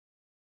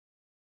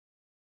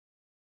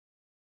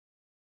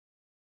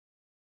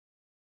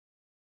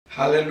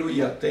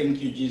Hallelujah.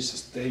 Thank you,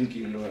 Jesus. Thank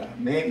you, Lord.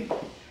 Amen.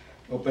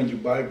 Open your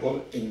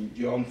Bible in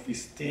John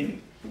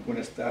 15. We're going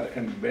to start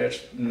in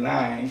verse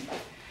 9.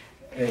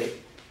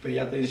 Pay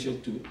attention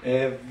to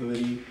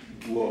every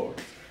word.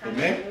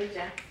 Amen.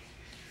 Hallelujah.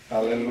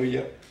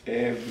 Hallelujah.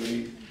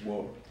 Every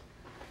word.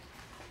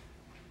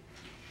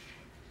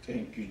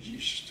 Thank you,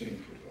 Jesus. Thank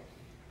you, Lord.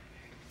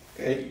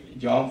 Okay,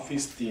 John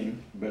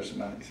 15, verse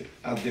 9. It says,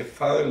 as the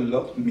Father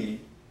loved me,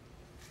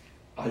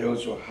 I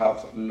also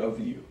have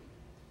loved you.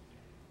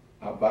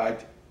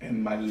 Abide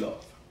in my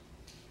love.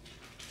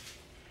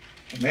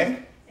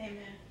 Amen? Amen.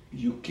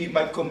 You keep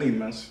my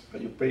commandments. Are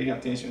you paying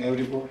attention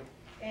every word?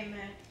 Amen.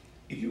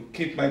 If you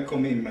keep my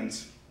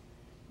commandments,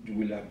 you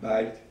will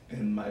abide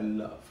in my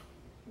love.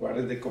 What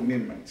are the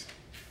commandments?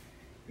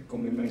 The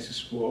commandments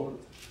is word.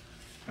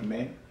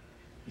 Amen?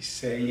 He's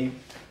saying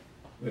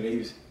what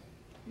is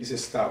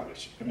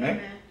established. Amen?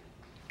 Amen.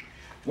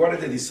 What is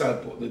the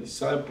disciple? The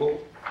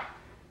disciple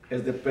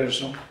is the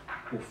person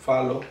who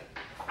follows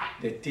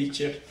the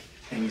teacher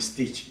and his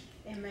teaching.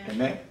 Amen.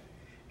 Amen?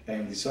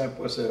 And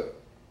disciples are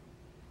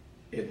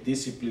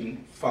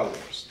disciplined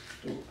followers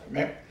too.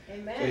 Amen?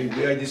 Amen. So if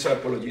we are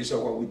disciples of Jesus,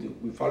 what we do?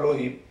 We follow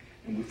him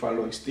and we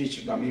follow his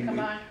teaching. That means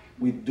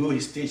we do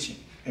his teaching.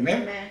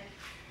 Amen? Amen.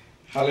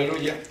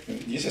 Hallelujah.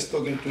 And Jesus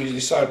talking to his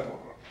disciple.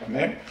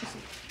 Amen? He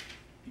said,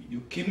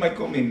 you keep my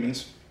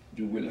commandments,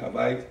 you will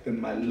abide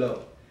in my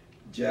love.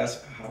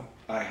 Just how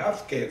I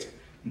have kept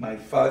my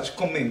Father's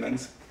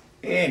commandments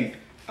and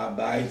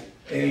abide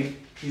in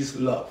his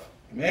love.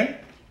 Amen?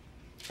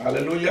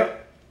 Hallelujah.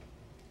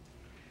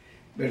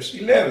 Verse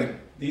 11,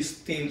 these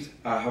things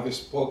I have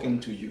spoken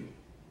to you,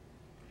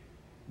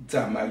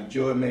 that my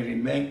joy may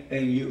remain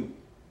in you,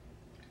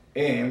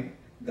 and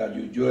that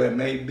your joy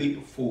may be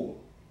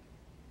full.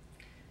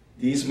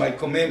 These my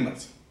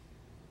commandments.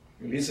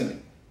 You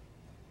listening?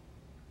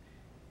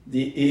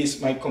 This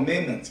is my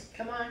commandment,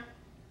 Come on.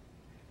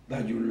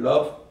 that you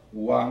love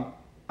one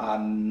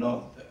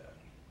another.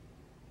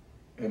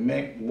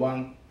 Amen?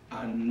 One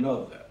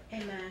another.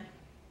 Amen.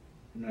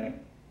 Amen?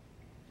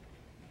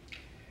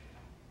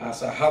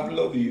 As I have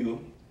loved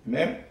you,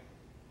 amen?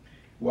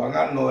 One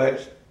another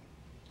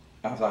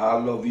as I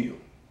have loved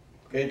you.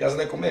 Okay, that's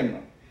the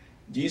commandment.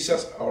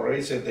 Jesus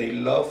already said they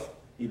love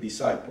his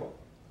disciple.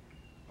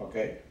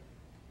 Okay?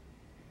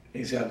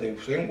 He said, the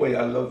same way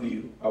I love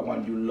you, I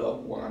want you to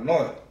love one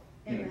another.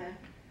 Amen.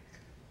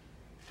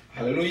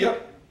 Hallelujah.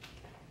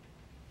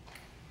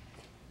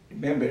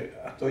 Remember,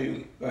 I told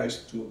you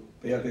guys to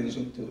pay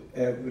attention to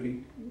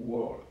every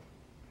word.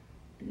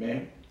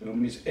 Amen?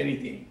 Don't miss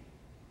anything.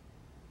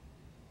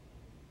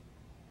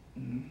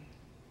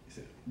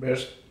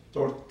 Verse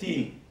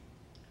 13.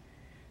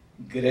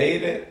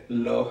 Greater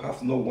love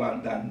hath no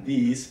one than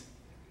this,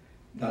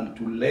 than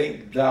to lay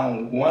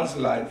down one's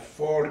life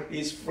for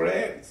his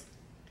friends.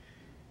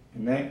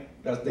 Amen?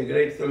 That's the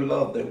greater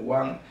love that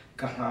one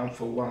can have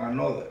for one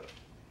another.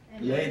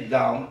 Amen. Lay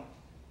down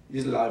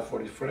his life for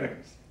his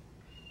friends.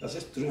 That's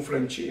a true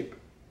friendship,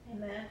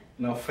 Amen.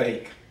 not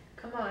fake.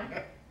 Come on.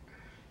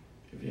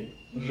 Okay?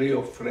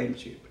 Real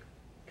friendship.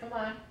 Come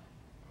on.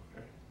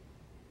 Okay.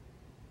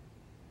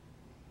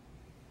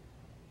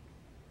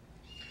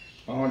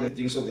 One of the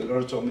things that the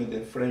Lord told me,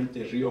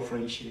 the real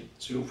friendship,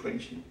 true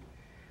friendship,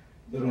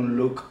 they don't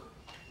look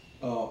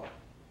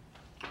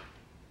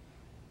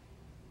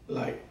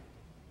like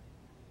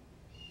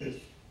a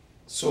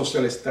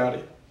social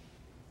study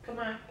Come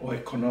on. or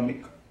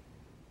economic.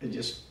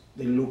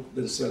 They look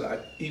themselves as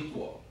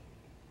equal,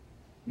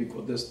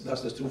 because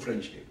that's the true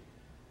friendship.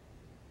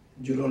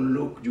 You don't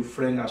look your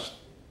friend as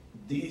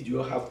this. You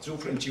have true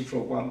friendship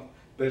from one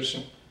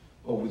person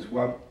or with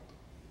one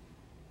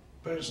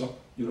person.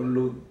 You don't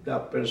look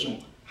that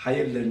person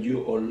higher than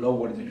you or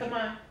lower than Come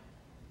on.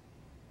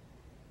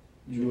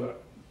 you.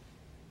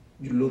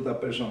 You look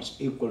that person as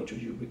equal to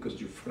you because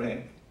you're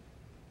friend.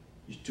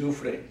 You're true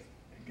friend.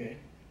 Okay,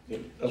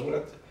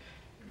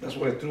 that's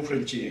what a true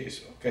friendship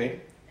is.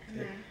 Okay.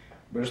 Amen.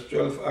 Verse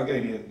 12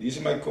 again, these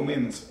are my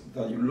commandments,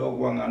 that you love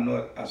one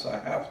another as I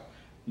have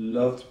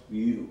loved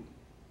you.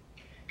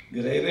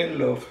 Greater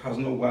love has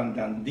no one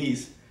than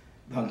this,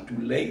 than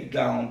to lay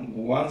down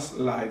one's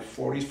life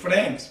for his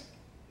friends.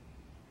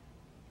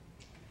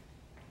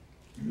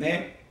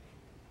 Amen?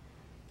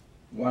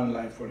 One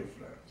life for his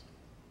friends.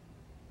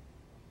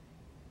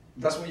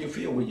 That's what you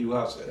feel when you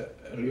have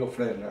a real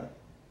friend, right?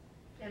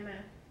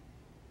 Amen.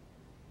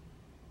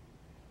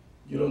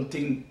 You don't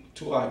think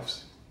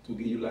twice to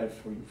give your life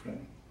for your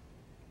friend.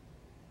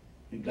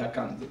 If that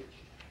comes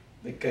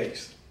the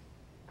case,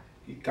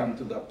 it comes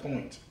to that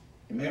point.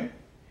 Amen?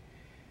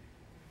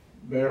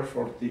 Verse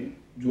 14,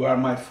 you are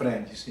my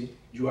friend, you see?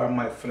 You are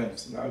my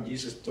friends. Now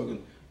Jesus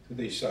talking to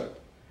the disciples.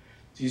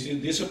 This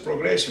is a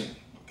progression,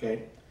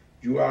 okay?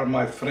 You are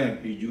my friend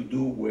if you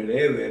do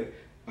whatever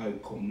I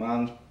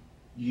command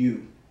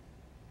you.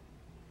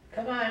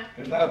 Come on.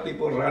 There's a lot of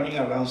people running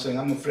around saying,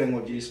 I'm a friend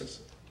of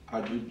Jesus.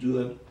 Are you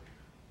doing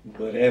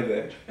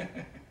whatever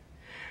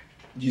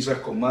Jesus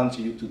commands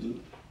you to do?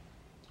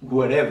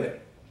 Whatever.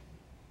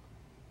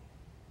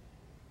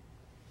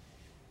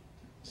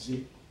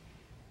 See?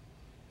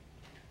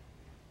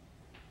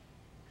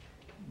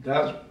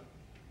 That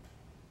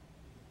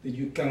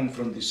you come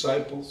from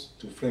disciples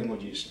to friend of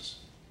Jesus.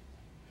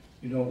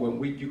 You know, when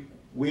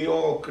we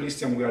all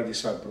Christian, we are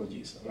disciples of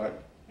Jesus, right?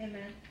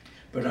 Amen.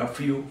 But a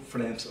few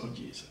friends of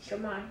Jesus.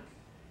 Come on.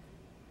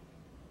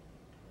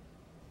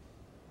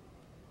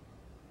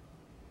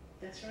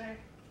 That's right.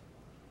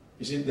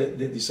 You see,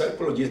 the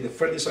disciple of Jesus, the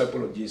first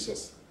disciple of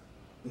Jesus,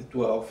 the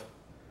 12,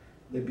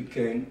 they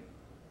became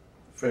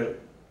first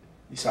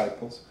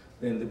disciples,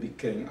 then they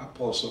became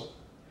apostles,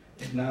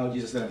 and now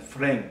Jesus is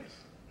friends.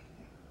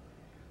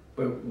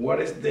 But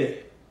what is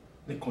the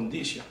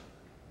condition?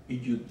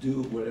 If you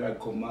do what I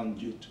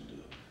command you to do.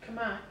 Come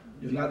on.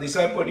 You're not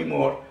disciple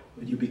anymore,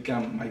 but you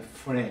become my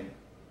friend.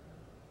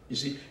 You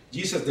see,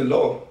 Jesus the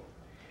Lord,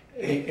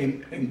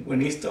 and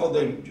when he told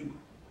them,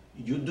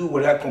 you do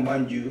what I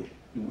command you,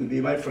 you will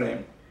be my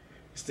friend.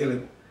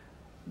 Still,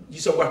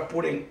 Jesus was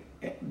putting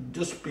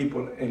those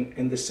people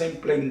in the same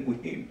plane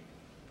with him.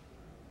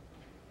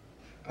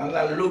 And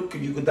I look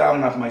you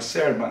down at my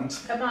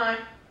servants. Come on.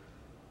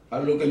 I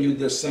look at you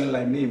the same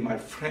like me, my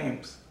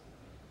friends.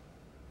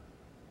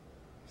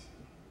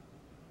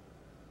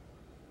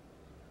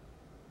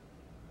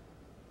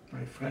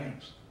 My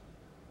friends.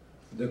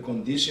 The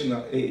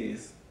conditional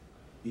is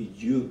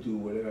if you do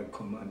whatever I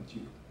command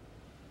you.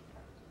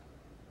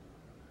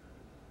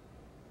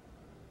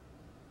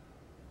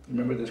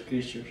 Remember the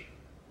scripture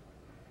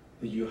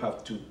that you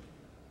have to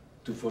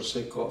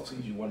forsake us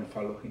if you want to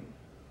follow him.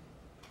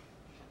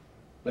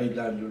 Lay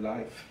down your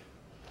life.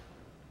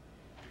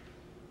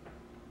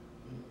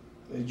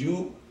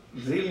 You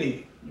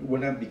really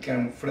want to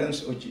become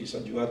friends of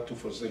Jesus, you have to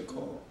forsake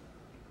all.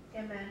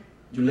 Amen.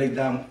 You lay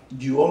down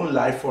your own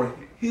life for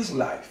his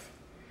life,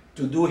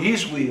 to do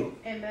his will,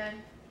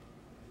 Amen.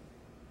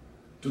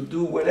 to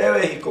do whatever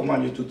he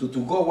commands you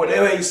to go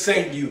wherever he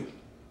sends you.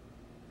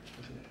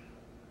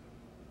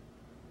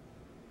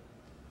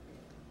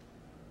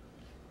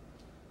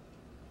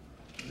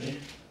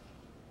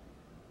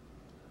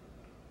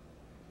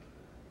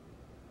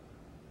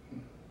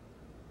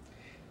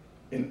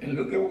 And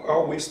look at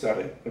how we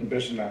started in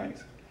verse 9.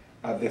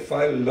 As the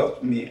Father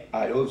loved me,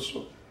 I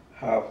also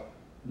have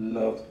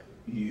loved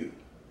you.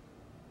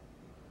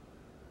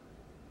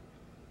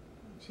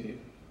 See,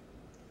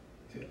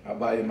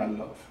 abide in my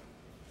love.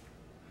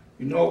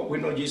 We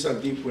know Jesus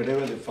did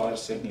whatever the Father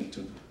sent him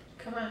to do.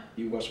 Come on.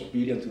 He was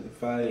obedient to the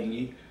Father,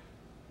 and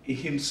he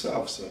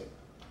himself said,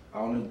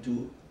 I want to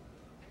do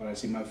what I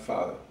see my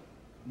Father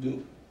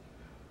do.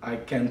 I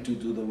came to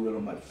do the will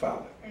of my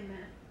Father.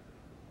 Amen.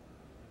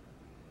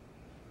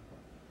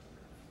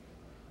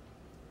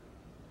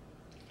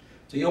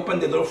 So he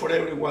opened the door for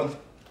everyone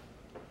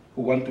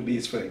who wants to be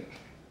his friend.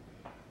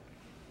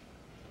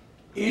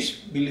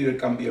 Each believer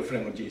can be a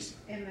friend of Jesus.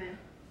 Amen.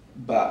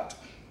 But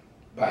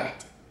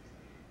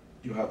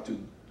you have to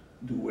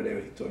do whatever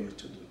he told you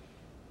to do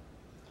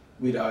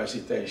without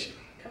hesitation.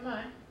 Come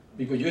on.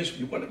 Because you're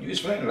his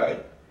friend,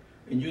 right?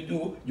 And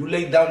you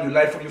lay down your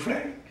life for your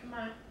friend. Come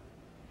on.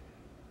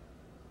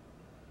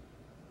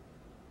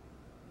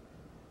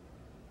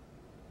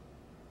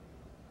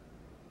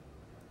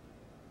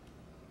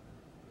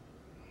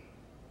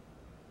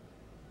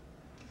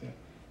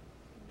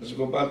 Let's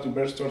go back to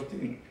verse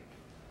 13.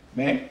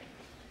 Man,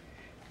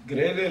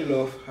 greater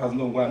love has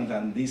no one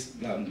than this,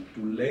 than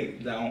to lay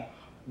down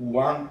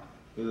one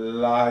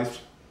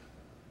life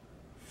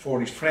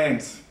for his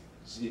friends.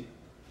 See,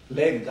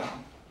 lay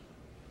down.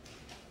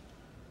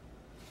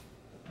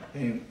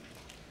 And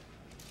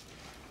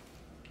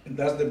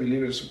that's the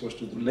believer supposed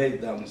to do, lay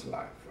down his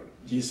life for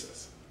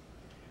Jesus.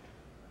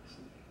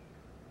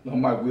 Not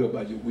my will,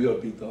 but your will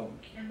be done.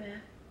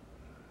 Amen.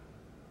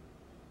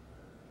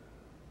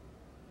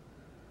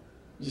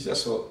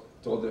 Jesus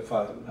told the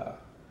Father that,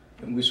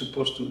 and we're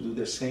supposed to do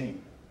the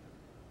same.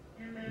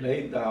 Amen.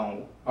 Lay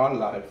down our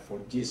life for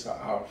Jesus,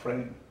 our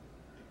friend.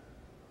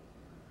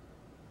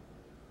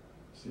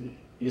 See,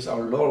 he's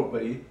our Lord,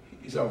 but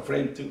he's our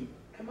friend too.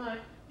 Come on.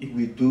 If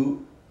we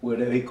do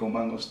whatever he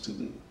commands us to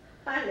do.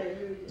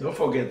 Hallelujah. Don't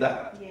forget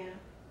that. Yeah.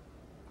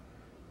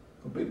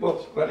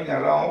 People running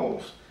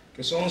around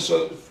que son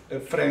so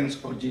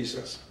friends of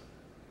Jesus.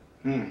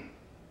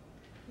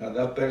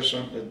 That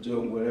person is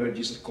doing whatever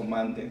Jesus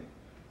commanded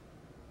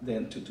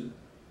them to do.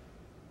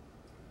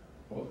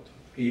 Or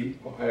him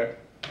or her.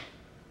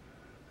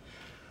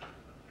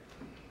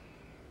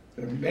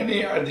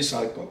 Many are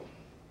disciples.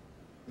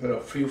 There are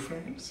few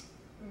friends.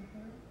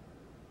 Mm-hmm.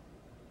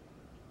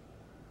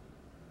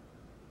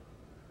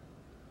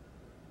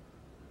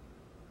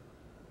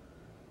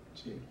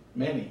 See,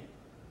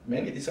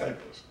 many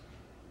disciples.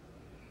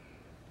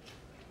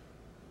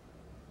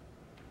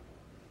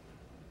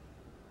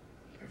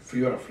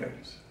 Few are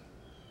friends.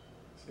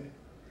 See?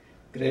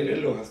 Greater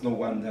love has no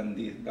one than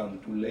this, than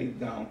to lay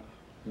down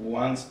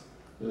one's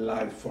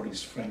life for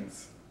his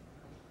friends.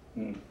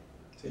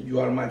 Say, you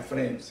are my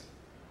friends.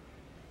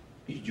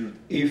 If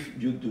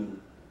you do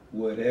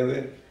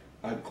whatever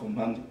I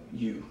command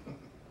you.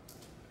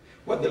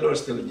 What the Lord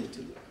is telling you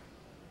to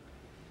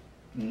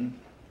do.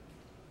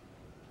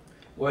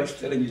 What is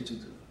telling you to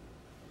do?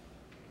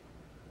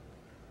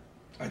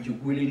 Are you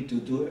willing to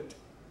do it?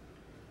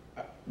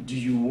 Do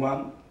you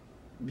want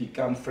to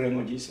become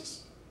friend of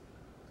Jesus?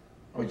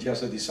 Or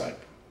just a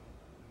disciple?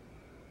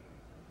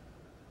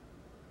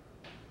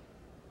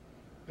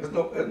 There's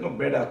no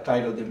better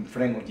title than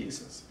friend of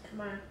Jesus.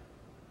 Come on.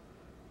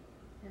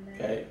 Amen.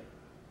 Okay?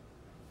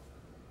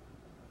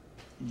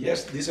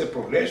 Yes, this is a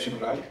progression,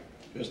 right?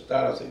 You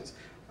start as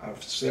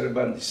a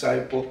servant,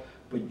 disciple,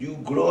 but you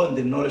grow in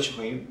the knowledge of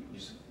Him, you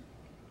see,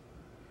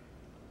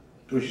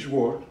 through His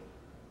word,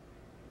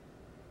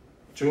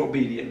 through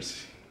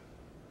obedience,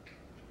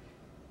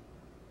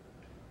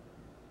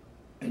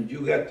 and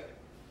you get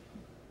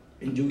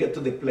to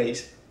the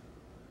place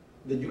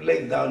that you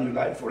lay down your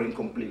life for Him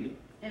completely.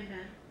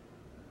 Amen.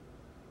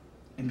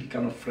 And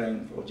become a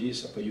friend for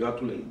Jesus, but you have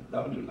to lay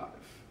down your life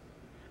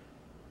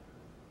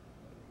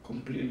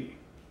completely.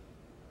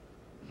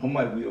 Not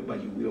my will,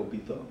 but your will be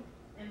done.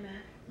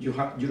 Amen. You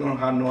don't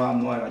have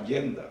no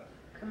agenda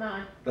Come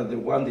on. than the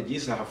one that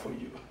Jesus has for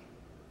you.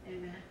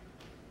 Amen.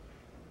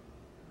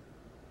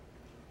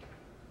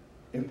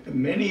 And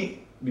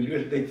many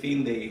believers, they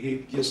think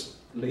they just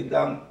lay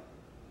down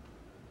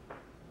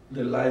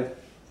their life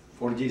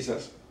for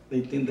Jesus.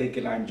 They think they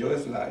can enjoy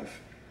His life.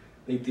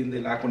 They think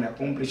they're not going to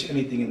accomplish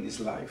anything in this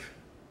life.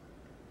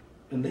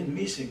 And they're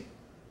missing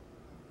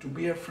to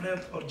be a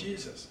friend of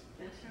Jesus.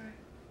 That's right.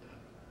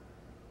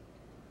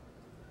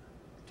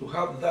 To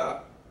have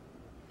that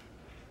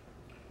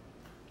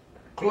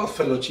close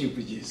fellowship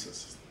with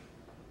Jesus.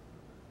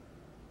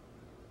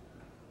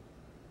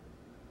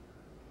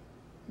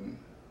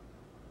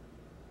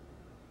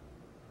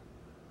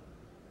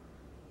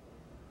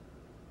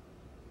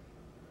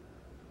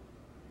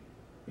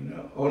 You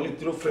know, only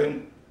true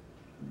friends,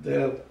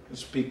 they'll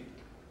speak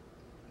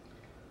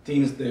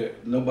things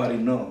that nobody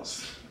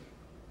knows.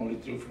 Only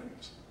true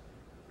friends.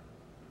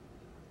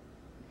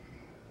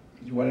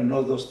 You want to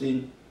know those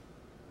things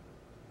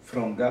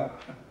from God?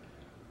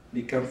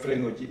 Become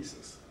friend of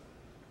Jesus.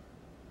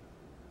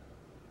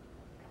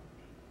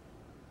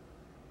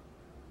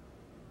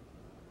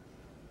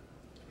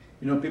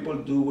 You know, people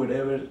do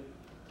whatever it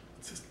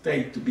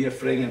takes to be a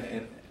friend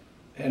of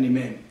any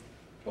man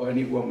or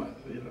any woman.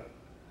 You know,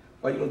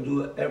 why you don't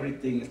do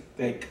everything it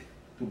takes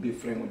to be a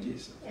friend of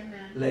Jesus?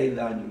 Amen. Lay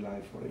down your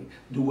life for Him.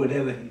 Do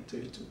whatever He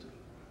tells you to do.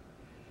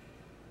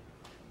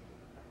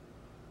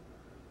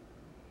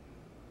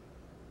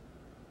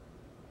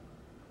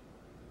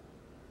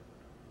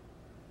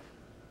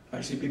 I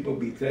see people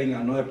betraying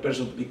another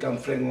person to become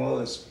friend of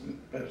other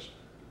person.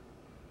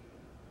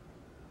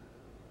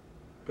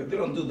 But they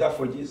don't do that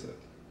for Jesus.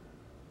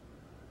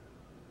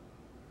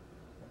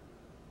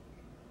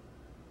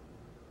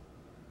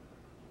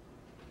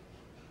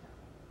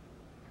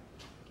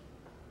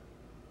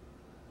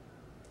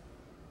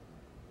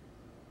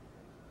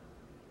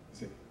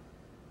 See,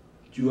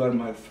 you are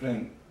my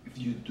friend if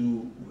you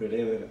do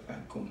whatever I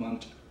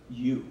command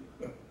you.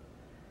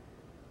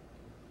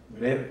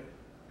 Whatever.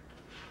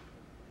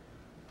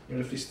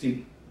 Verse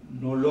 15,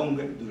 no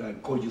longer do I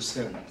call you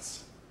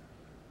servants.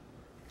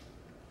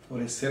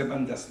 For a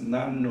servant does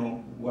not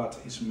know what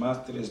his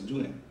master is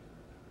doing,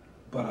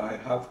 but I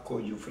have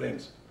called you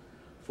friends.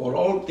 For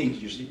all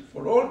things, you see,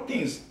 for all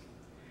things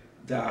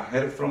that I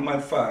heard from my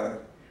Father,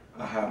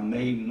 I have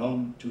made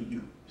known to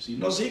you. See,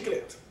 no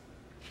secret.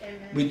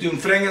 Amen. Between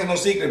friends, no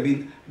secret.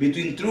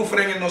 Between true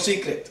friends, no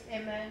secret.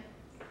 Amen.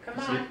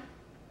 Come See? on.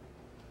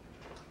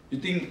 You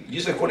think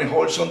Jesus is going to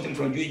hold something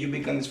from you, you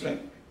become his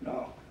friend?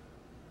 No.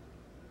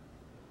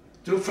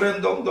 True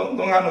friends don't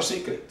have no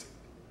secret.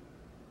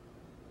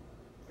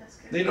 That's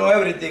good. They know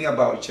everything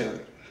about each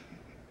other.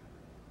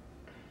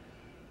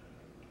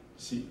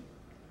 See?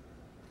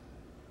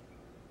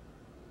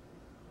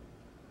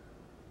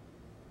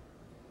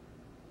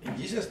 And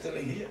Jesus is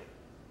telling here,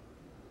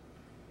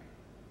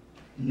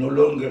 no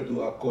longer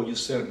do I call you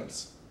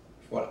servants,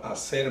 for a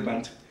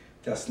servant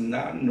does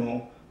not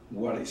know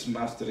what his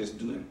master is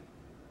doing.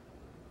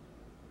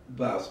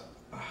 But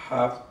I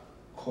have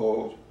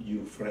called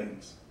you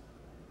friends.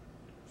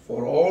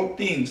 For all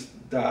things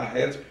that I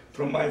heard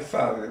from my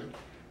Father,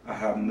 I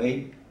have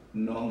made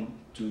known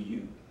to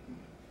you.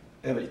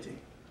 Everything.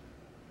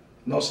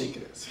 No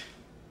secrets.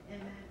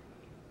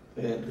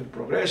 Amen. The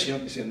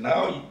progression is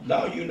now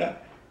you're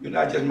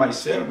not just my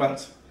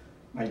servants,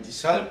 my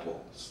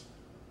disciples.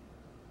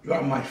 You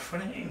are my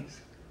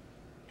friends.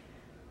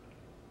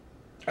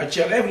 I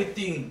share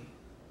everything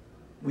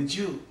with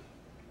you.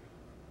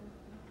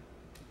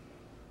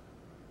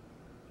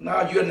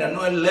 Now you're in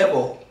another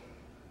level.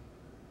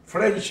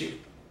 Friendship.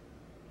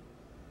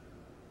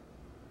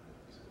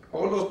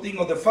 All those things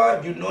of the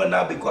Father, you know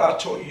now because I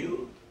told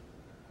you.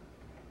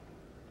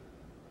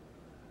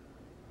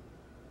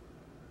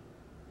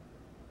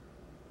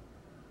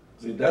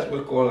 See, that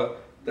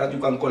you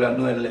can call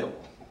another level.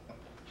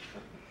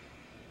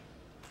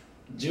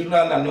 You're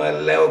not another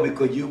level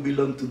because you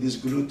belong to this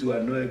group, to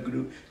another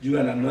group. You're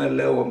on another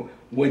level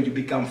when you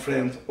become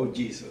friends of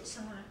Jesus.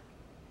 Come on.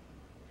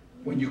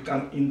 When you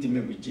become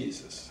intimate with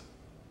Jesus.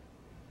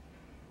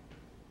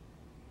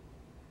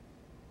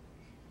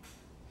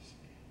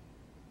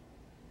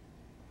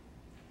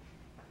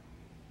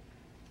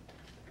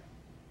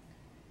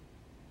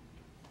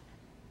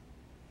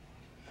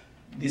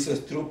 This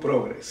is true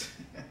progress.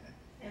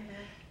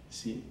 Amen.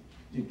 See,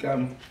 you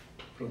come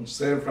from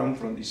servant,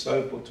 from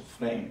disciple to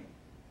friend.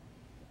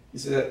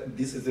 This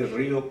is a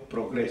real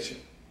progression.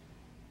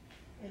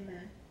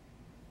 Amen.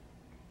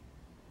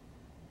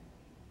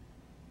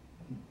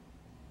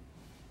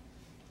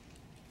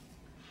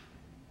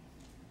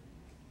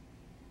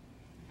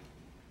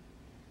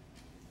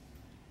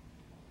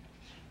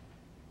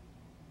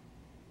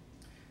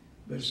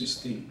 Verse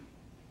 16.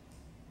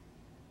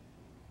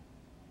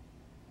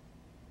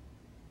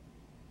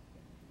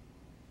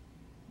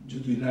 You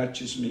do not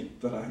choose me,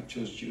 but I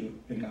chose you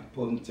and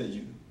appointed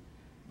you,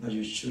 that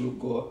you should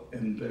go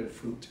and bear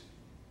fruit,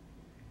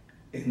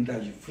 and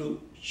that your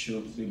fruit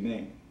should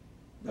remain.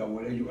 That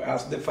whatever you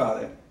ask the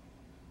Father,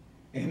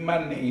 in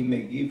my name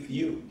may give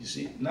you. You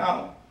see,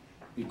 now,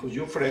 because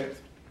you're friend,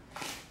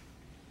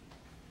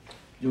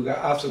 you got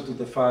access to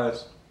the Father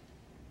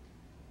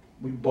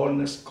with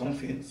boldness,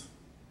 confidence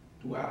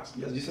to ask.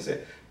 Yes, Jesus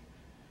said,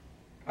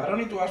 I don't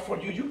need to ask for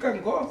you. You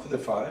can go to the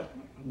Father.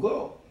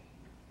 Go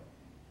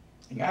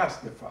and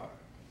ask the Father.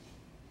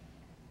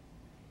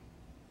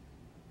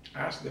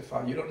 Ask the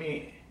Father. You don't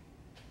need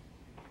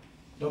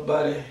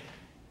nobody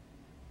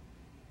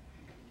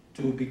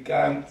to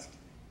become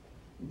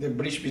the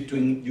bridge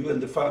between you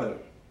and the Father,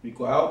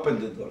 because I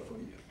opened the door for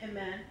you.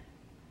 Amen.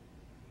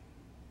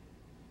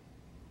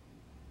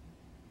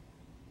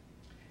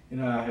 You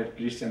know, I heard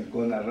Christians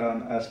going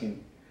around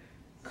asking,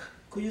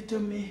 could you tell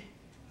me,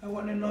 I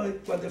want to know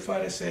what the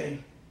Father is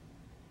saying.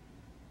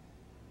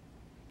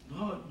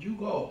 No, you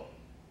go.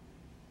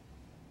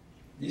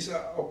 Jesus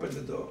opened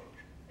the door.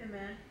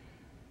 Amen.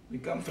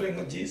 Become friend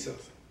of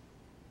Jesus.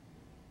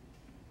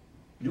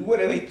 Do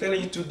whatever He's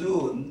telling you to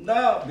do.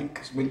 Now,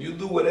 because when you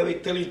do whatever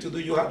He's telling you to do,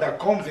 you have that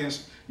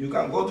confidence. You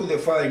can go to the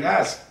Father and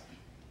ask.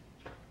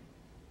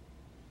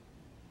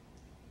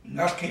 And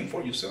ask Him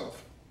for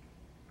yourself.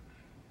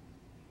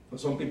 For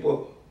some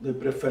people, they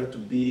prefer to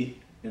be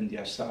in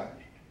their side.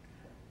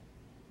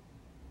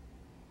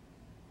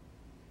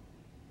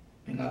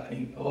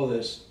 And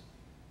others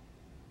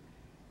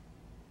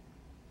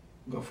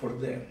go for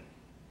them.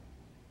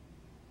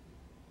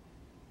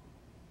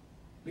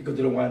 Because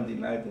they don't want to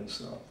deny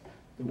themselves.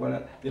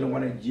 They don't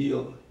want to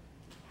yield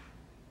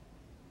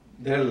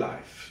their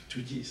life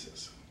to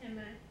Jesus.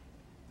 Amen.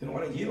 They don't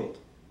want to yield.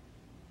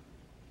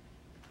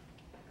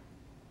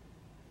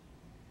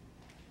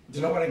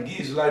 They don't want to give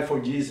his life for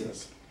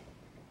Jesus.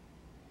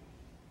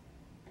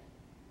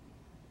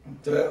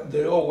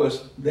 They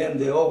always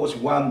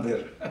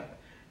wonder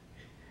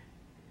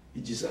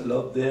if Jesus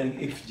loved them,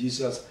 if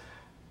Jesus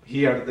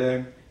heard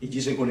them, if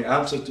Jesus is going to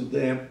answer to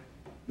them.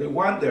 They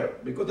wonder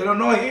because they don't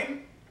know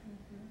Him.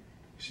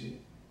 See,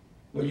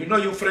 when you know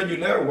your friend, you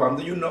never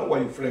wonder. You know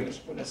what your friend is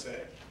going to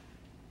say.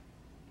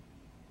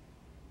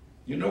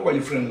 You know what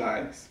your friend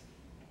likes.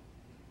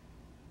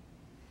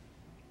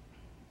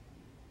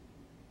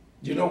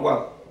 You know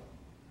what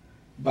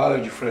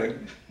bothers your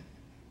friend.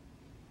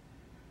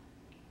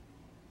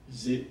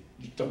 See,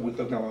 we're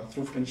talking about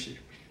true friendship.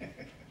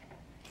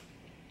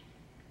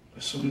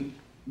 But some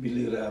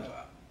believe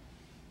that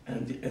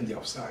and the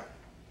outside.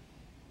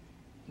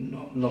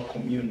 No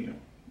communion,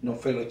 no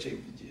fellowship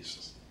with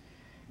Jesus.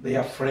 They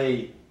are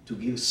afraid to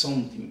give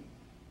something.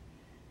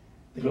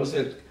 The Lord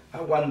said,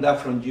 I want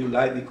that from you,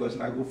 life, because it's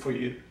not good for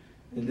you.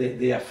 And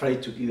they are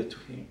afraid to give it to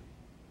Him.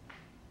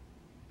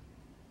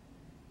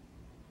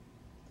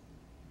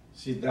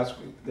 See, that's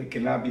why they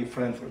cannot be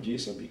friends for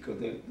Jesus because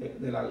they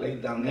don't lay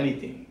down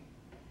anything.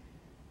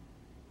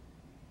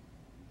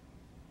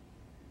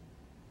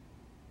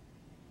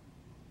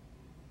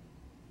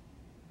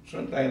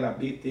 Sometimes a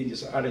big thing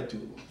is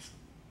attitude.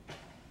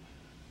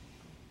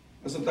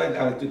 But sometimes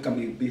attitude can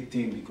be a big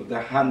thing because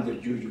that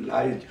handles you, you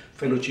lie,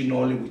 fellowship not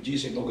only with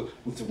Jesus, but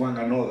with one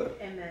another.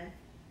 Amen.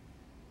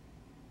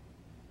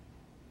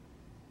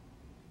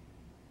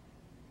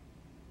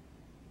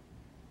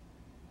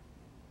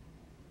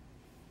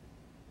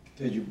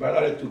 That your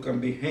bad attitude can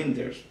be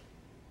hindered.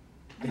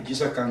 That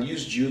Jesus can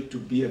use you to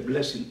be a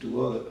blessing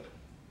to others.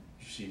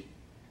 You see.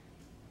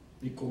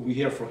 Because we're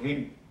here for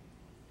Him.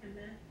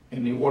 Amen.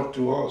 And He worked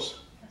through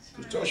us That's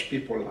to right. touch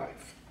people's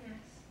life. Yes.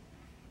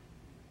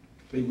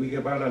 But we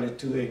get bad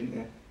attitude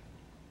and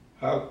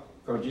how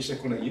Jesus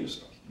going to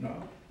use us?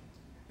 No.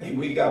 And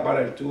we got bad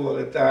attitude all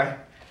the time.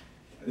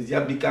 It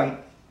just become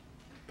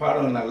part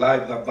of our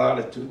life, that bad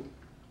attitude.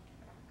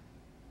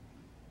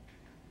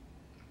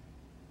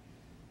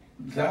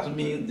 That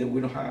means that we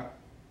don't have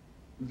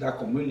that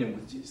communion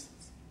with Jesus.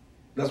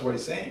 That's what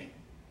He's saying.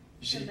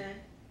 You see? Amen.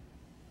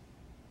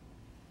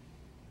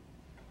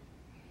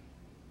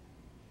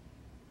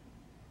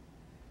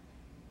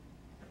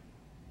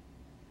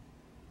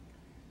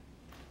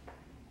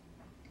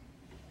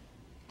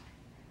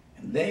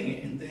 And then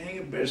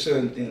in verse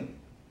 17,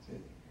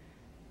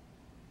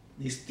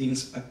 these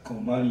things I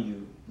command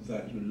you,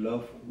 that you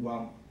love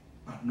one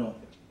another.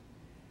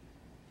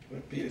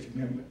 Repeat it,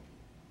 remember.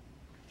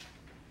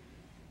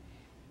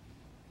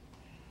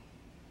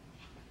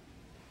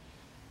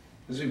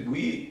 See,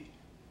 we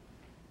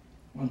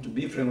want to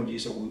be friend of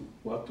Jesus,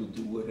 we have to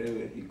do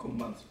whatever he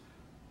commands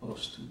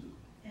us to do.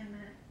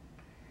 Amen.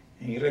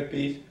 And he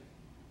repeats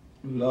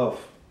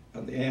love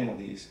at the end of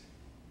this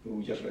that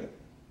we just read.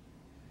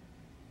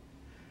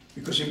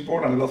 Because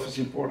important, love is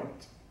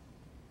important.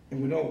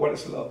 And we know what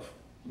is love.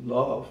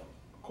 Love,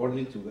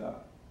 according to God.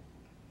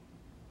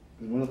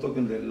 And we're not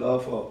talking the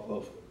love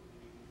of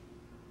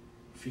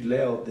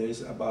phileo,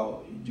 there's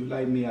about you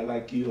like me, I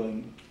like you,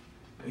 and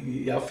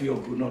I feel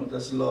good. No,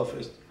 that's love.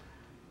 Is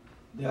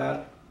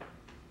that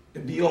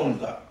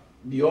beyond that,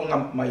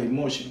 beyond my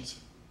emotions.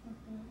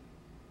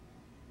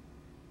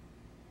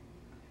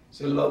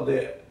 It's a love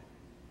that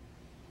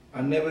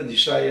I never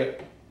desire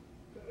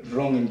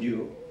wrong in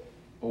you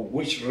or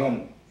wish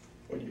wrong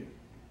for you.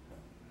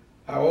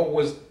 I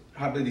always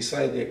have the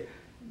desire that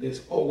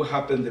there's always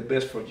happen the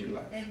best for your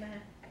life.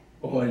 Amen.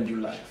 Or in your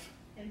life.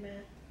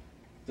 Amen.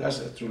 That's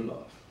the true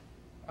love.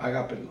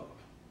 Agape love.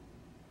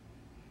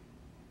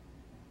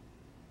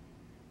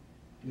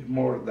 The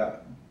more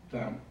that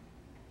than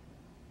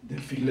the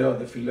phileo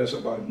is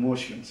about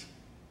emotions.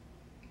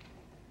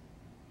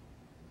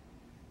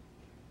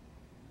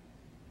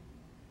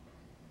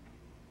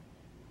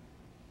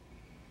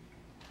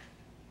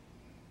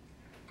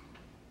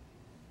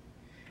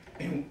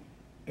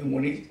 And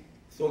when he's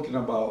talking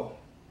about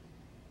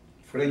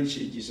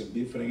friendship, it's a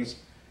difference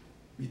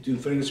between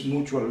friends,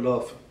 mutual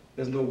love.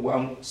 There's no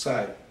one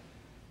side.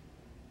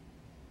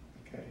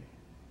 Okay.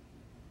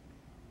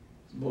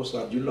 Both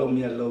sides. You love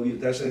me, I love you.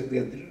 That's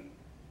the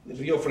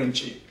real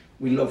friendship.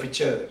 We love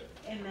each other.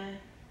 Amen.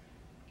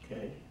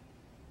 Okay.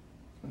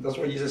 And that's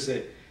what Jesus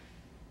said.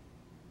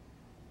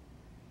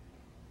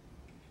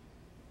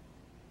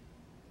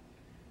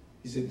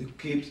 He said to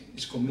keep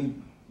his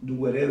commitment. Do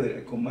whatever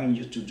I command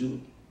you to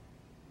do.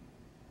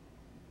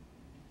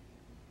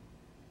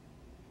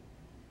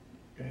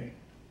 Okay.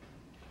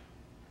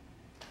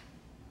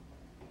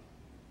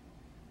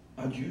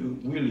 Are you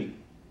willing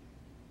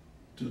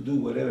to do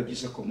whatever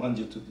Jesus commands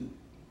you to do?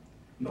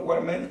 Not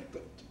what man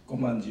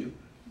commands you,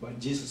 but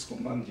Jesus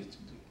commands you to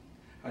do.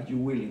 Are you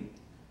willing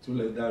to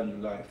lay down your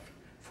life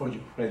for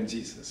your friend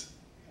Jesus?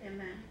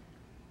 Amen.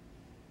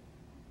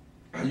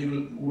 Are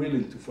you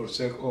willing to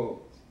forsake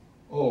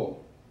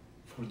all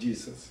for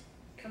Jesus?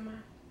 Come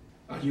on.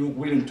 Are you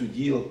willing to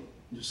yield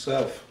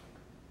yourself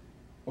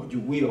or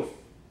your will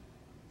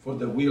for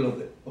the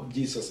will of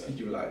Jesus in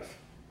your life?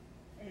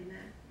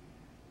 Amen.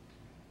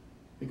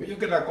 Because you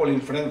cannot call him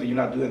friend if you're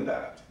not doing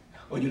that,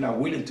 or you're not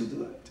willing to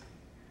do it.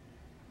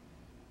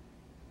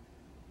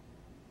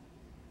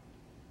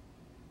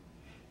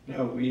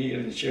 Now we hear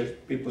in the church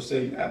people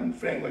saying, I'm a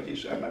friend with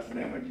Jesus, I'm a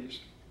friend with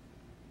Jesus.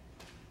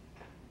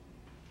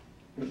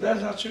 But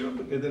that's not true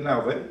because they're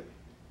not ready.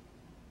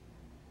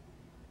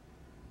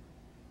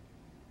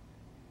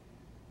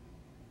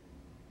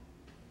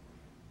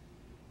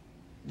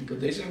 Because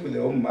they say with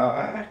their own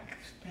mouth,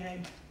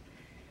 man,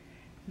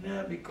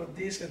 no, because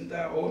this and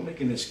that, all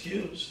make an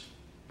excuse.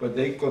 But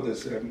they call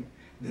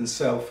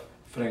themselves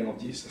friend of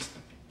Jesus.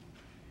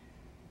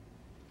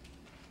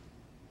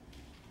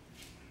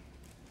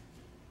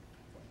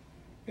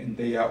 And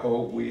they are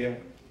all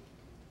weird.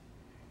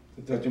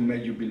 That doesn't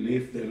make you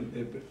believe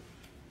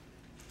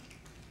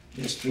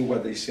it's true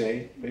what they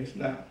say, but it's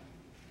not.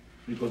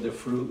 Because the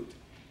fruit.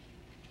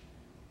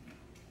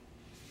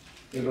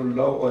 They don't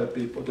love other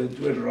people, they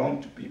do it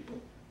wrong to people.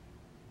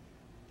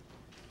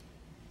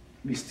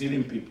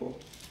 Misleading people,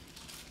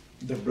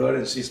 the brother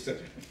and sister.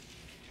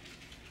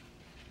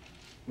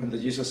 When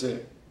Jesus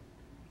said,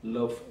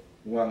 love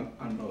one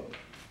another.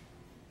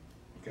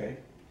 Okay?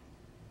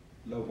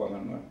 Love one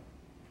another.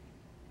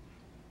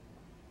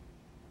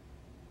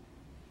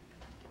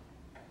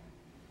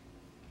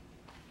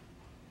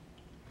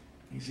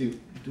 He said,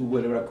 do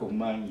whatever I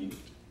command you.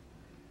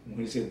 When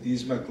he said,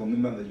 this is my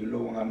commitment that you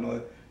love one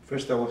another,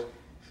 first I was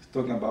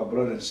talking about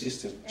brother and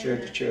sister,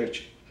 church to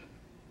church.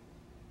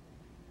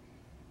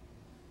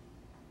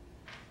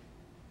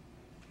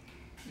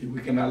 If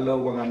we cannot love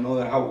one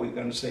another, how are we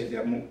going to say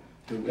that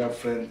we are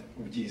friends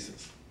of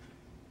Jesus?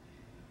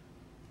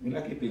 We're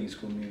not keeping his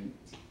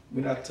commandments.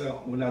 We're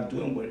not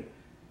doing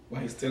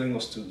what he's telling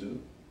us to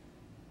do.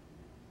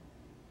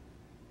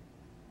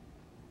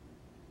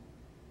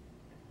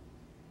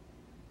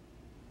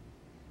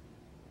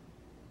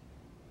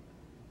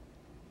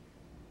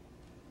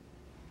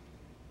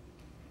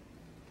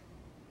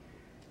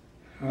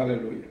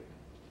 Hallelujah.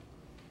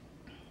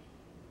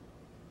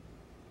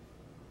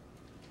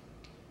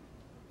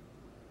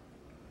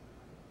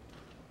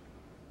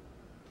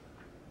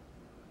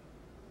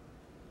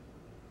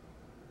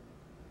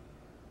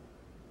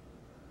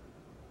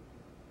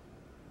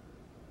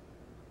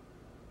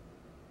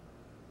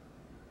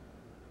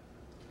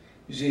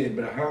 You see,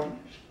 Abraham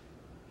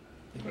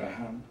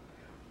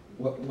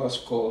was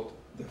called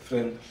the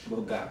friend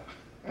of God.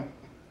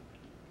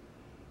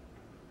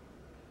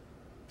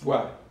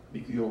 Why?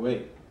 Because your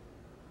way.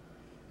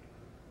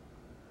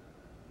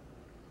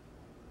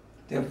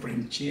 Their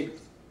friendship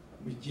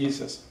with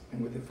Jesus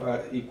and with the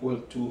Father equal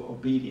to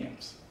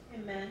obedience.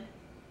 Amen.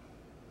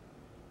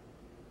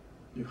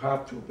 You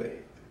have to obey.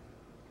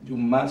 You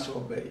must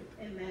obey.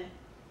 Amen.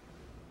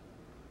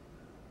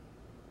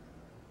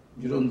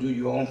 You don't do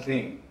your own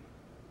thing.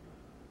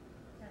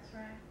 That's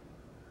right.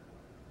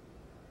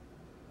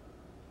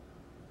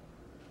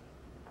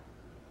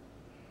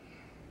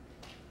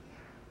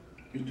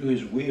 You do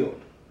His will.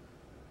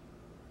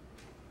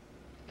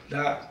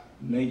 That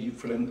made you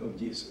friend of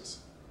Jesus.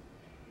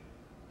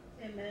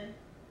 Amen.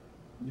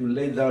 You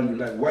lay down your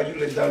life. Why you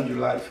lay down your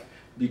life?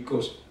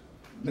 Because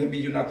maybe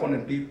you're not going to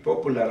be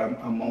popular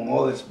among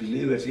others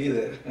believers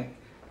either.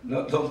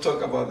 No, don't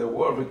talk about the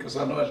world, because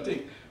I know I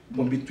think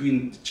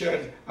between the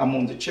church,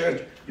 among the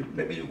church,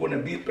 maybe you're going to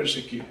be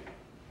persecuted.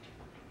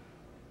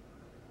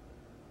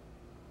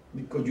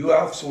 Because you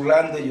have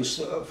surrendered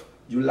yourself,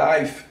 your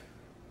life,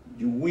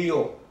 your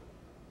will.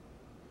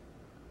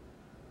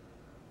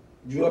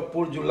 You have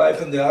put your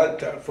life on the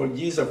altar for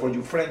Jesus, for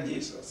your friend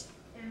Jesus.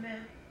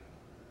 Amen.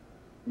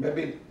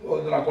 Maybe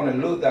they're not going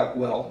to look that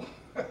well.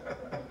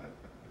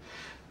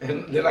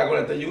 And they're not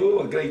going to tell you,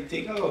 oh, a great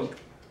thing. Oh,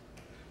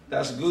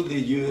 that's good that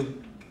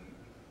you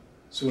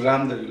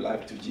surrender your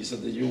life to Jesus,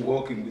 that you're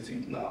walking with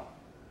Him now.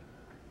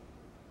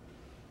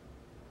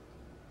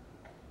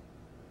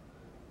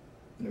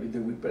 Maybe they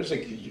will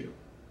persecute you,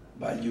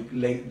 but you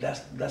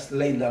that's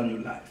lay down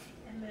your life.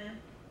 Amen.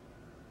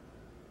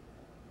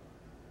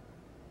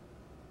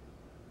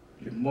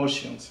 Your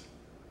emotions.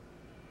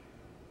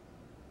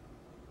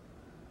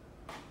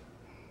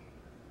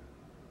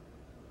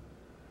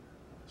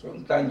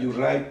 Sometimes you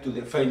right to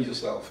defend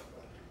yourself.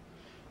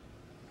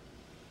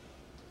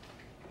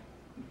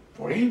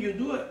 For Him, you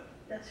do it.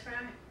 That's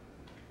right.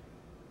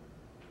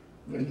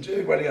 When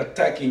everybody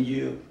attacking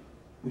you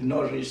with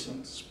no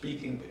reason,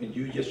 speaking, and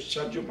you just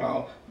shut your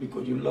mouth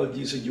because you love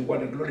Jesus, you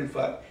want to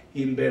glorify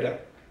Him better,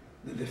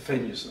 than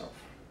defend yourself.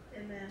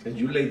 Amen. And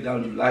you lay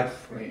down your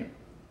life for Him.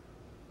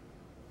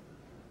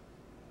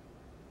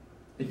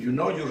 If you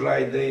know you're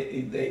right,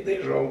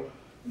 they wrong,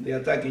 they're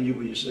attacking you,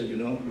 but you say, you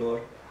know,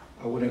 Lord,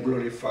 I want to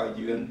glorify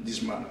you in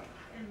this manner.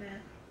 Amen.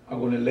 I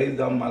want to lay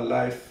down my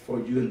life for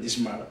you in this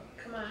manner.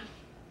 Come on.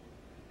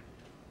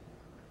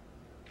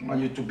 I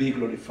want you to be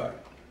glorified.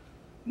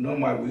 Not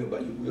my will,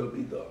 but your will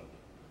be done.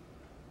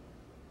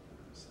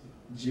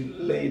 You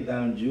lay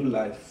down your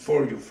life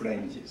for your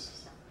friend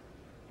Jesus.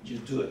 You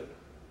do it.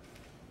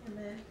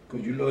 Amen.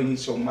 Because you love Him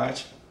so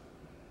much.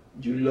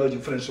 You love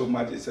your friend so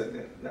much. You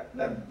said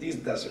that this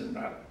doesn't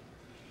matter.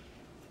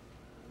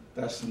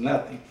 That's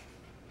nothing.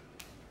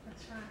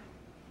 That's right.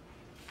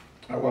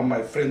 I want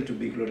my friend to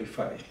be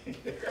glorified.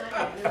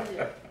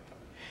 Hallelujah.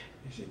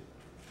 You see,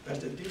 that's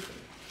the difference.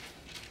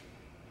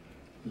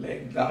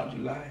 Lay down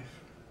your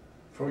life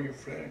for your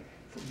friend,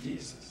 for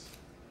Jesus.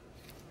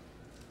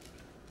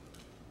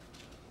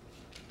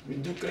 We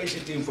do crazy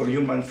things for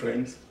human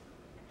friends.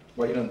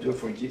 Why you don't do it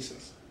for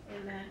Jesus?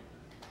 Amen.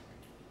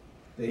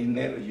 They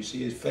never, you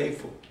see, is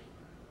faithful.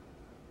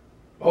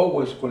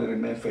 Always going to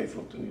remain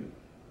faithful to you.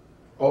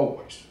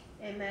 Always.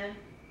 Amen.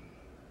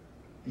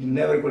 He's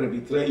never going to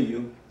betray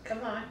you.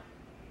 Come on.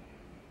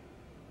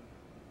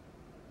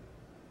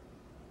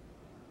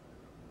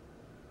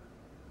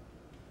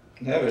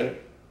 Never.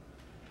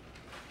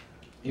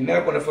 He's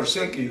never going to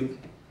forsake you.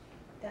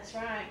 That's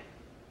right.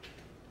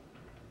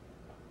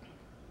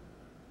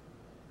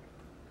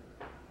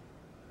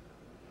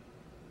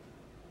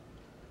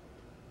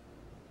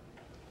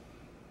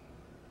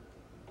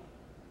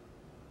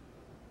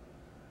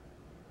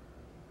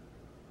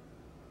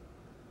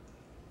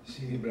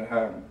 See,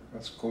 Abraham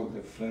was called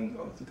the friend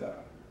of God.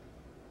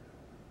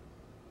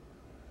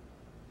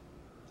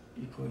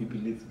 Because he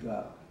believed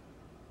God.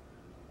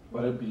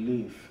 What a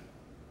belief,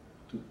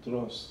 to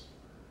trust,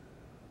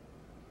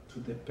 to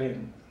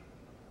depend,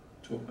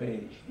 to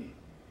obey.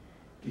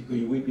 Because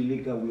we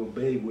believe God, we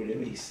obey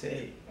whatever He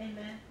say.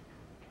 Amen.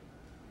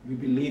 We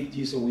believe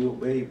Jesus, we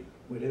obey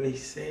whatever He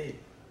say.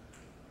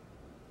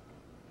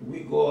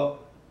 We go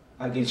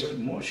against our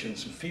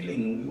emotions and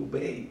feeling, we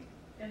obey.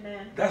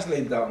 Amen. That's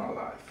laid down our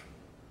life.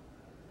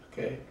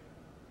 Okay?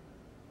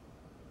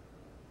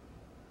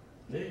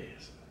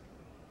 Yes.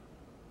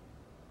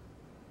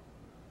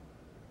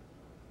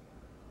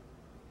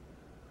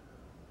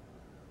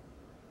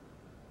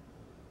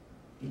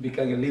 It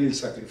became a living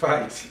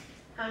sacrifice.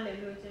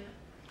 Hallelujah.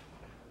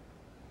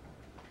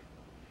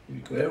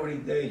 Because every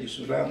day you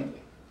surrender.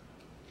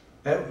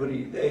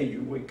 Every day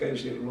you wake up and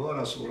say, Lord,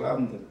 I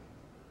surrender.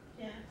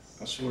 Yes.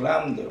 I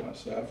surrender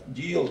myself,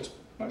 yield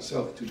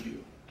myself to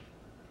you.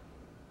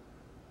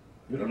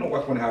 You don't know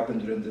what's going to happen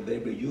during the day,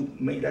 but you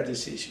make that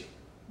decision.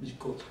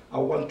 Because I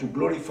want to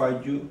glorify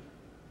you.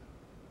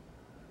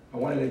 I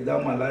want to lay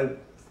down my life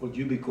for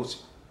you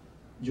because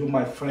you're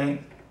my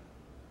friend.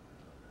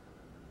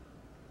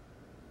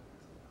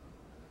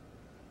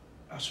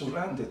 I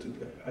surrender to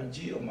you. I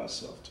yield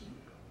myself to you.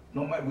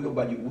 Not my will,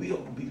 but your will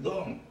be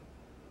done.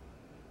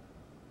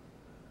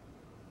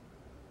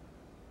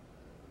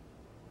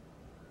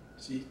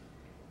 See,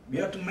 we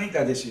have to make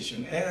that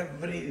decision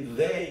every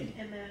day.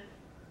 Amen.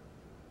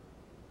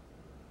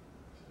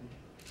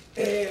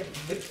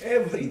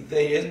 Every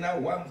day. It's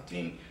not one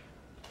thing,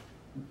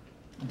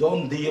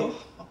 done deal.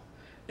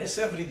 It's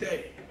every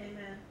day.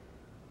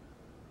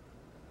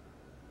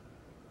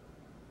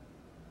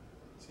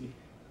 See,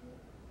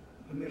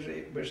 let me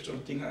read verse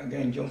 13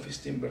 again, John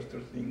 15, verse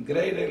 13.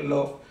 Greater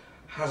love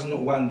has no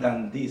one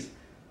than this,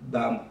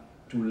 than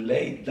to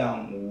lay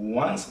down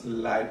one's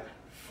life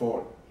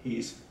for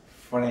his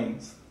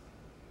friends.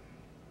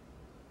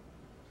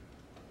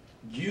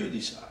 You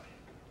decide.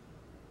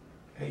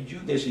 A you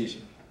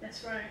decision.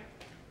 That's right.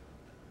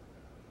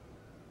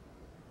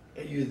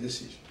 A you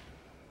decision.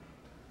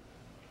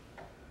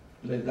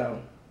 Lay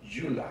down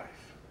your life.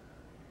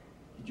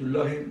 If you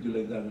love him, you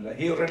lay down your life.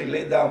 He already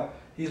laid down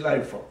his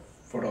life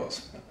for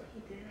us.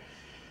 He did.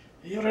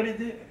 He already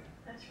did.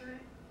 That's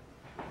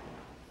right.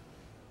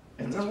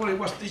 And that's what he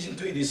was teaching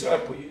to his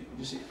disciples.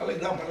 You see, I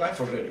laid down my life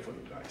already for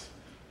you guys.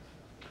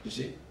 You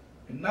see?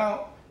 And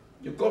now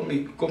you call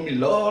me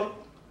Lord.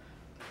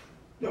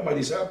 You're my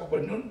disciple,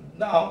 but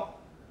now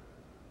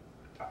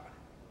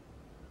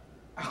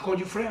I call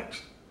you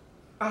friends.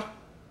 I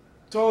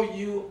told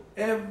you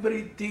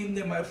everything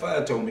that my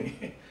father told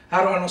me.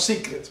 I don't have no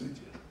secrets with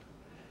you.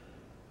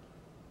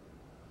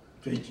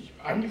 So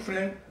I'm your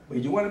friend, but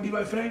you want to be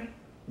my friend?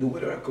 Do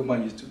whatever I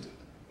command you to do.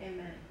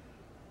 Amen.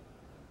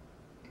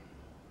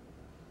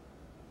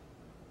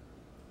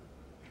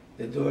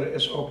 The door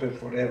is open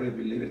for every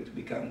believer to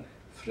become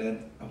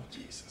friend of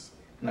Jesus.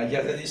 Not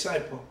just a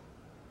disciple,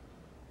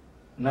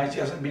 not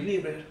just a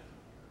believer,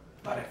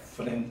 but a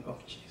friend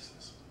of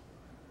Jesus.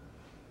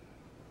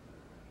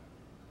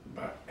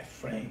 But a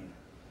friend.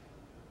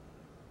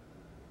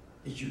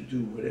 If you do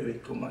whatever he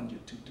commands you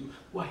to do,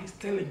 what he's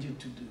telling you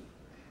to do.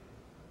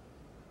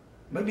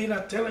 Maybe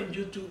not telling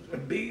you to a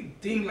big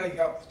thing like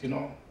that,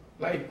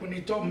 like when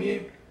he told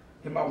me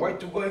and my wife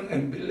to go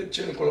and build a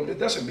church in Colombia.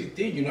 That's a big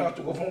thing, have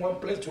to go from one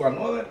place to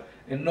another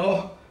and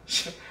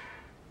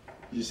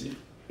you see,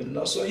 and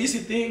not so easy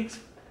things.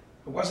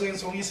 It wasn't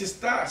so easy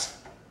task.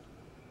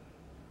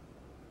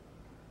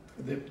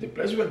 The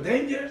place was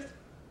dangerous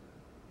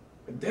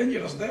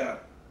there.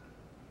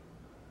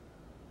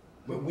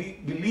 But we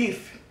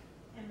believe.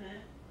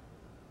 Amen.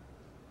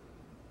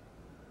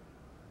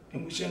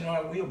 And we say,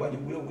 not our will, but the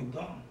will we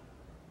done.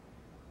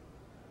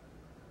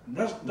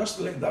 That's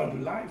laying down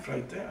the life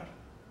right there.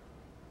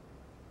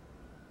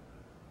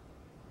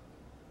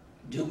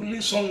 You will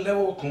need some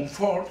level of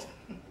comfort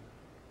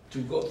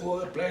to go to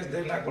other place,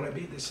 they're not going to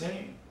be the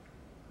same.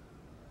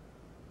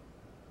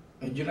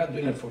 And you're not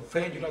doing it for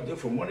fame, you're not doing it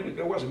for money, because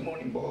there wasn't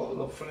money involved,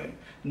 no fame,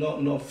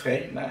 no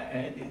fame,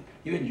 and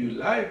even your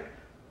life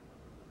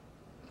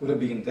could have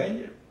been in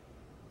danger.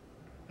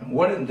 And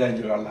we're in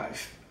danger our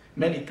life,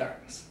 many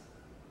times.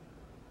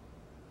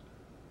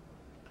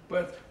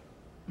 But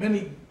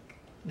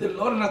the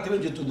Lord is not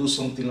telling you to do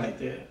something like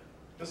that.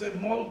 It's a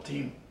small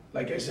thing,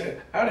 like I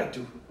said,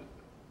 attitude.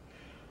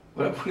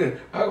 But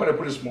I'm going to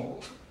put it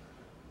small.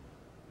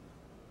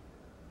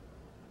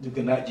 You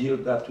cannot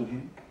yield that to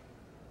him,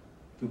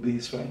 to be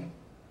his friend.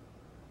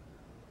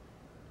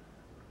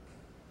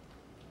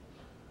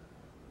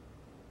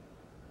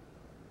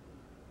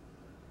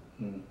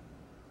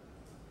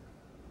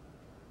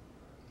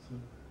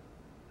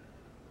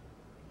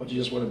 Or you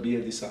just want to be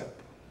a disciple.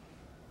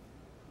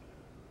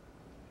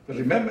 But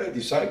remember, a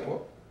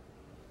disciple,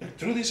 a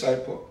true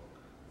disciple,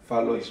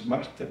 follow his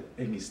master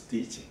and his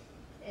teaching.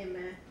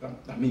 Amen.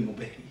 También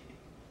obey.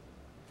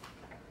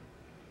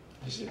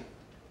 You see?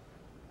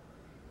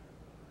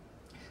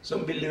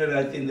 Some believers,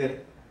 I think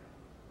that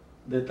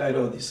the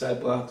title of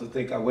disciple have to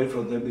take away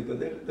from them because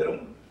they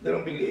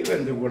don't believe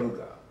in the word of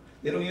God.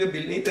 They don't even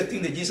believe the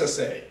thing that Jesus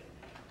said.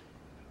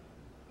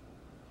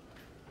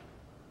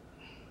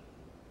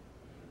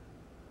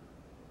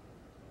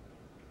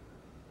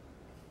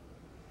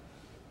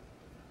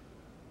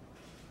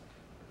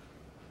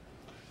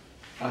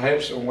 I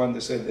heard someone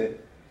that said that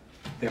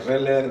the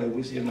red letter that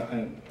we see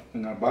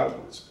in our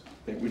Bibles,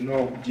 that we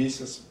know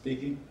Jesus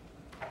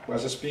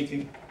was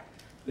speaking,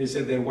 they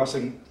said that it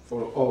wasn't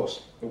for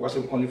us, it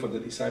wasn't only for the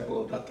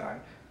disciples of that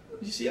time.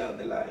 You see how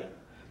they lie?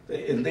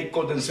 And they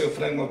call themselves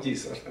friends of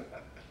Jesus.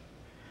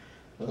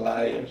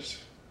 Liars.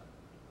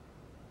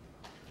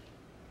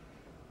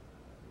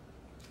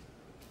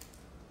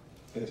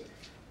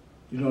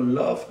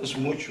 Love is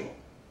mutual.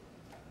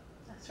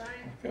 That's right.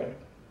 Okay?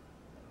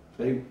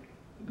 So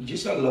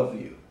Jesus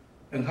loves you.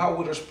 And how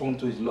we respond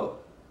to his love?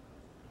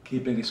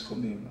 Keeping his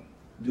commitment.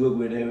 Do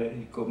whatever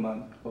he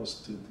commands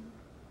us to do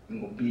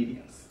in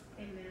obedience.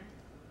 Amen.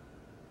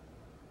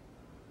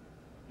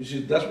 You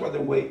see, that's what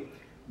the way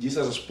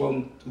Jesus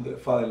responded to the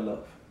Father's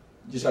love.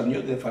 Jesus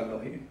knew the Father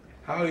loved him.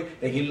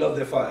 And he loved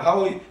the Father.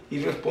 How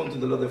he responded to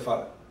the love of the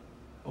Father?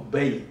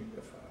 Obeying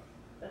the Father.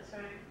 That's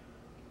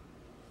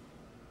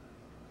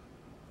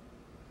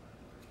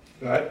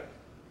right. Right?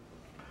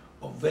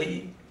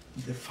 Obeying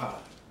the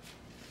Father.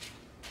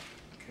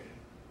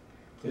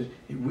 Because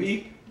if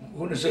we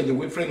want to say that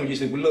we're friends of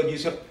Jesus, we love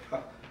Jesus,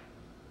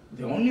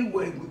 the only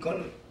way we're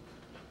going to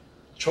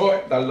show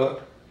that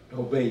love is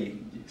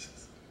obeying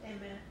Jesus.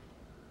 Amen.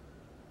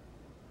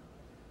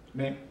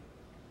 Amen.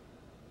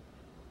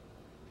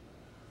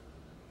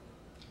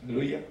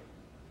 Hallelujah.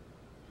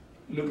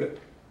 Look at,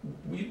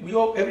 we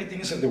all, everything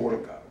is in the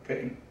Word of God,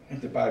 okay? In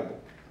the Bible.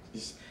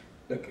 It's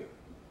like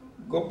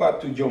Go back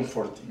to John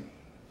 14.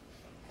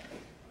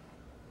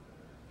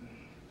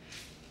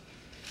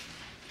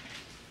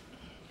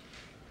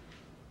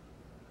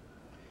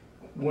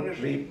 I want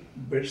to read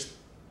verse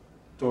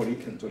 30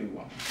 and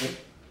 31. Okay?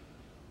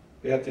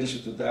 Pay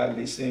attention to that,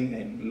 listen,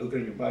 and look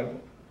at your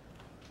Bible.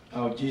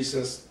 How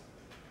Jesus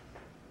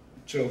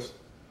shows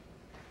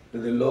that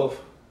the love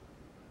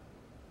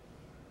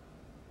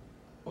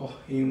of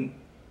him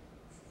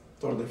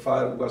toward the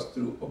Father was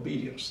through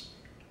obedience.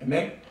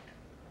 Amen?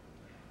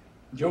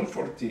 John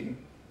 14,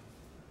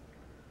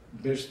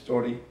 verse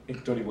 30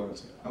 and 31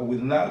 says, I will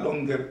no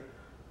longer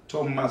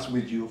talk much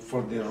with you,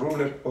 for the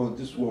ruler of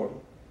this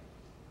world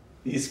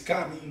is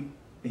coming,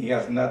 and he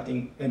has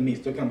nothing in me.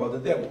 He's talking about the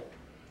devil.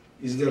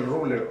 He's the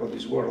ruler of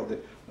this world.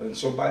 And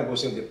so Bible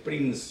says the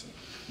prince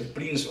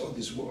of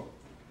this world.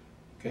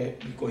 Okay?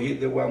 Because he's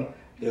the one,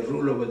 the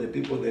ruler over the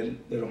people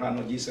that don't have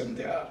no Jesus in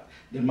their heart.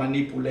 They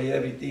manipulate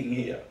everything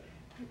here.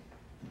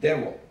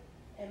 Devil.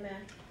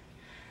 Amen.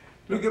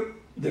 Look at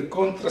the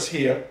contrast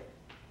here,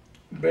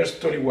 verse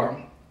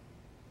 31.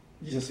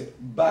 Jesus said,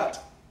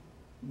 but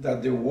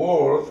that the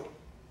world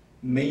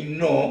may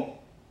know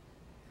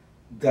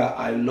that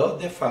I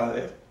love the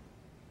Father.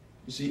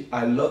 You see,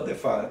 I love the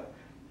Father.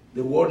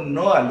 The world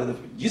know I love the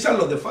Father. Jesus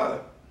love the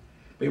Father.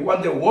 But you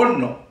want the world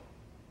know.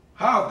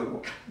 How the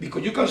world?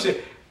 Because you can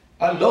say,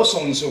 I love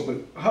so and so,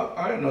 but how,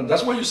 I don't know.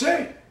 That's what you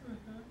say.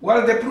 What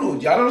are the proof?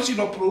 I don't see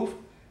no proof.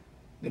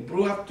 The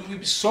proof have to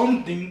be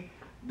something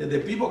that the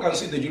people can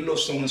see that you love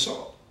so and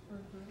so.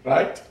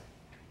 Right?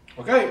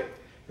 Okay?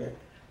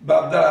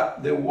 But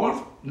that the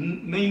world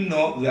may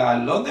know that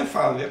I love the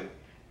Father,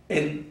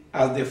 and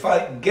as the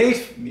Father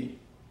gave me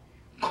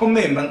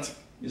commandments,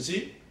 you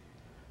see,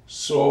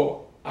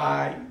 so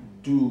I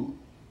do.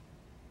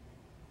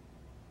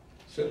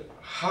 So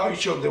how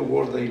show the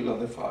world they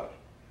love the Father?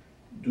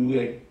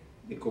 Doing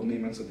the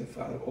commandments of the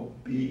Father,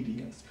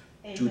 obedience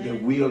to the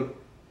will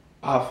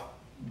of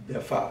the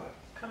Father.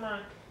 Come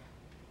on.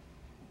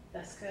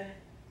 That's good.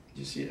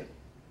 You see that?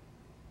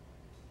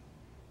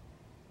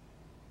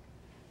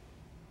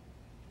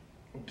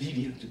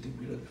 Obedient to the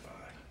will of the Father.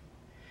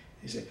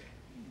 He said,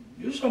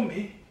 you saw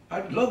me,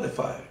 I love the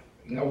Father,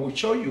 and I will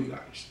show you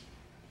guys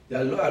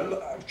that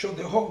I'll show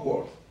the whole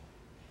world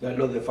that I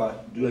love the Father,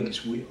 doing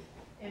His will.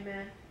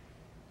 Amen.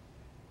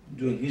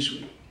 Doing His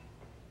will.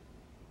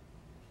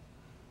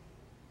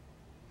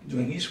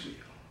 Doing His will.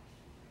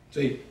 So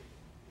if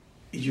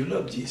you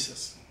love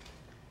Jesus,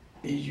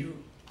 if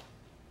you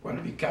want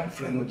to become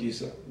friend of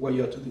Jesus, what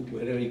you have to do,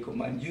 whatever He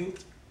commands you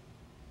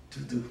to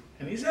do.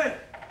 And He said,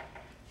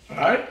 all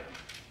right?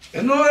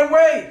 There's no other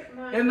way.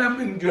 And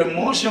I'm in your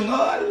emotion.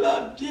 Oh, I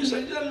love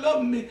Jesus. Jesus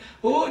love me.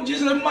 Oh,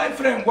 Jesus is my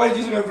friend. Why is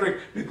Jesus my friend?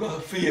 Because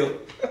I feel.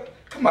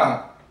 Come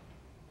on.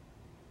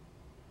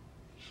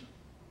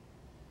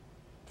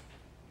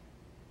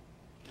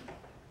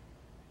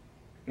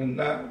 And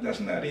that's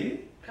not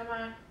it. Come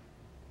on.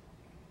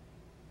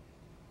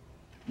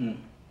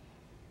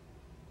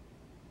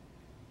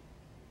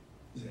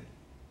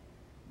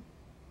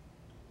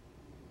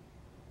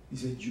 He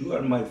said, you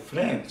are my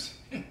friends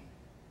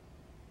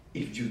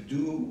if you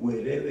do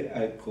whatever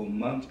I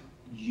command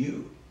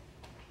you.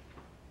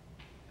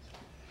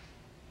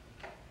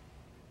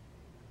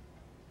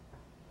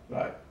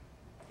 Right?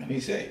 And he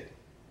said,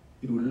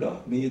 you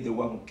love me, the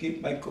one who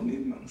keep my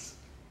commandments.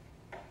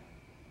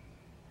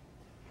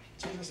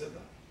 Jesus said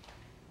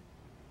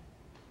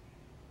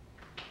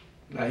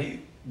that. Like He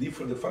did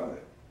for the Father.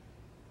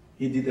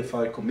 He did the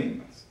 5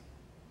 commandments.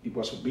 He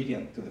was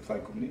obedient to the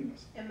 5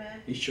 commandments.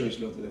 Amen. He showed His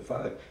love to the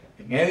Father.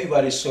 And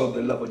everybody saw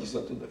the love of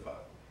Jesus to the Father.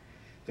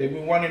 So if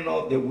we want to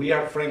know that we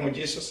are friends of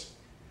Jesus,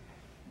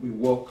 we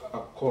walk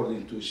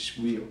according to His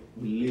will.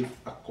 We live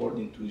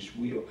according to His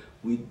will.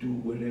 We do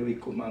whatever He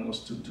commands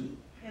us to do.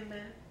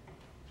 Amen.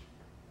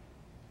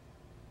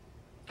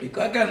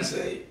 Because I can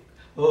say,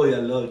 oh, I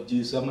love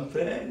Jesus, I'm a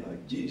friend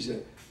of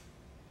Jesus.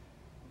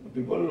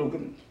 People are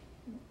looking,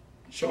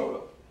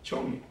 show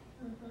me.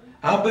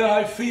 How bad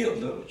I feel,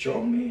 no,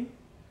 show me.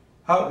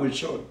 How will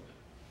show you?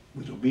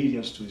 With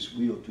obedience to His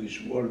will, to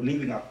His word,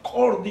 living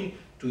according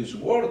to His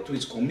word, to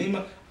His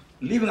commitment,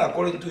 living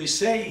according to His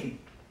saying.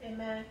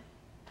 Amen.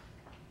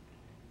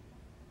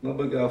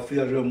 Nobody I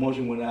feel real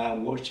emotion when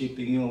I'm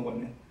worshiping Him.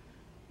 When,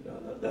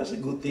 that's a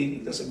good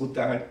thing, that's a good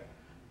time.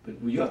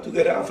 But you have to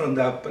get out from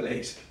that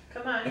place.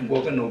 Come on. And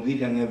walk in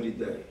obedience every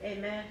day.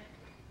 Amen.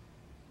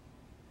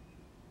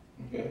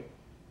 Okay?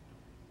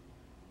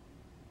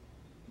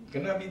 You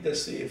cannot be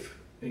deceived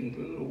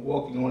in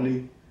walking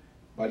only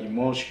by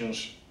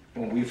emotions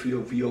when we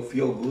feel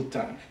good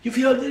time. You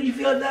feel that? You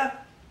feel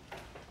that?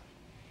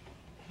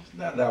 It's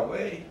not that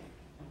way.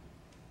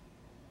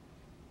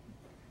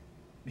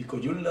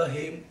 Because you love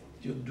Him,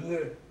 you do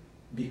it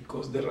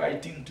because the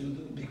right thing to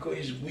do, because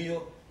His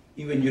will,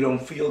 even you don't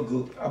feel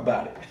good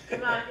about it.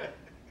 Come on.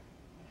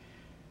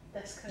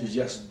 That's good. You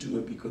just do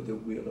it because the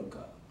will of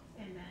God.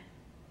 Amen.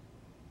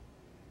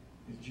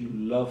 If you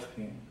love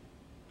Him,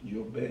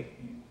 you obey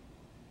Him.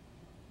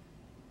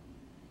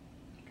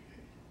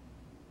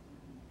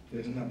 Okay.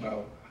 It's not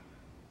about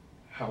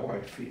how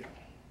I feel.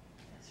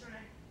 That's right.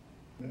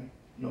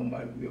 Not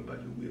my will,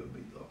 but your will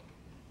be done.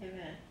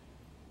 Amen.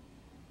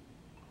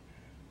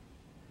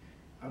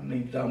 I've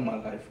laid down my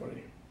life for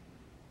him.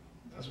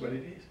 That's what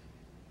it is.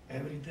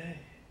 Every day.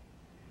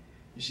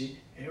 You see,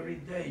 every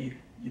day,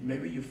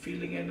 maybe you're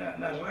feeling it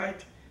not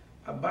right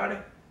about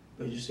it,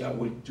 but you say, I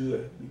will do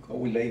it because I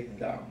will lay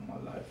down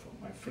my life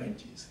for my friend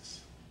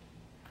Jesus.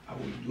 I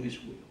will do his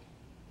will.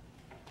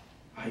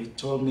 He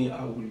told me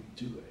I will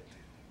do it.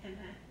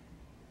 Amen.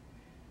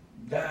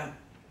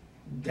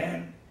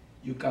 Then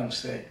you can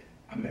say,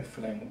 I'm a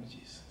friend of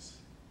Jesus.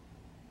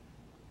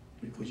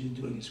 Because you're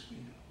doing his will.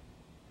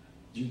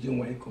 You're doing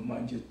what he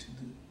commands you to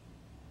do.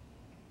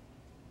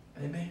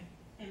 Amen?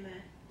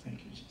 Amen.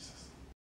 Thank you, Jesus.